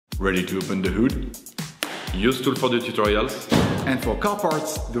Ready to open the hood? UseTool for the tutorials. And for car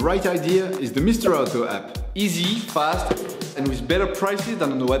parts, the right idea is the Mr. Auto app. Easy, fast, and with better prices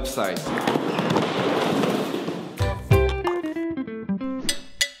than on the website.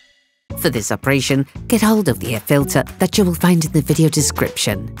 For this operation, get hold of the air filter that you will find in the video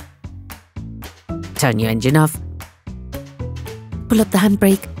description. Turn your engine off, pull up the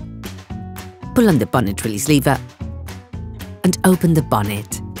handbrake, pull on the bonnet release lever, and open the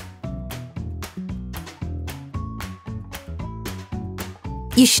bonnet.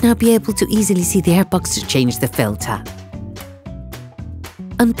 You should now be able to easily see the airbox to change the filter.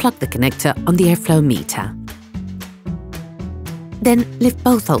 Unplug the connector on the airflow meter. Then lift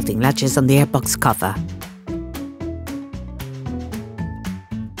both holding latches on the airbox cover.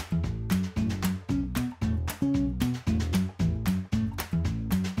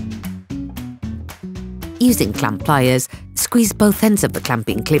 Using clamp pliers, squeeze both ends of the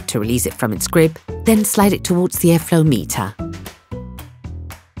clamping clip to release it from its grip, then slide it towards the airflow meter.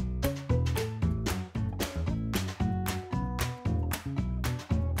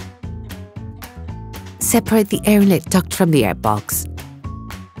 Separate the air inlet duct from the airbox.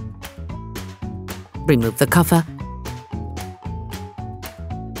 Remove the cover.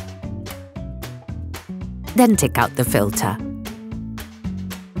 Then take out the filter.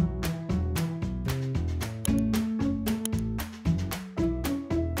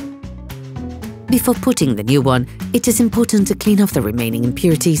 Before putting the new one, it is important to clean off the remaining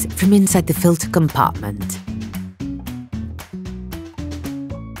impurities from inside the filter compartment.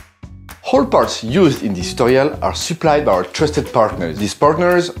 All parts used in this tutorial are supplied by our trusted partners. These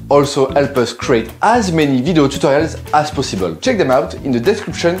partners also help us create as many video tutorials as possible. Check them out in the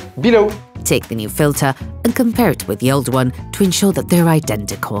description below. Take the new filter and compare it with the old one to ensure that they're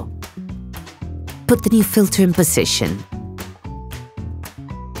identical. Put the new filter in position.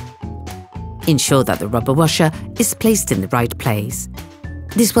 Ensure that the rubber washer is placed in the right place.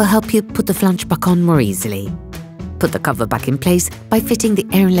 This will help you put the flange back on more easily. Put the cover back in place by fitting the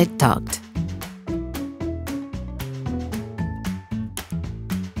air inlet duct.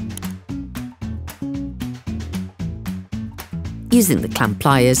 Using the clamp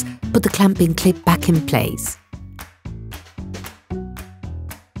pliers, put the clamping clip back in place.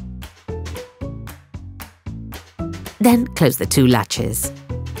 Then close the two latches.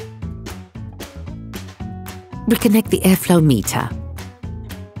 Reconnect the airflow meter.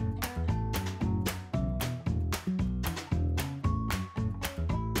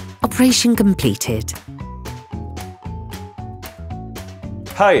 Operation completed.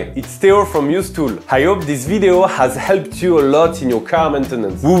 Hi, it's Theo from UseTool. I hope this video has helped you a lot in your car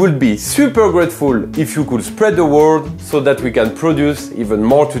maintenance. We would be super grateful if you could spread the word so that we can produce even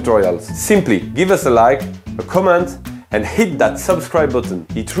more tutorials. Simply give us a like, a comment, and hit that subscribe button.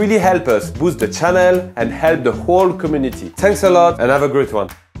 It really helps us boost the channel and help the whole community. Thanks a lot and have a great one.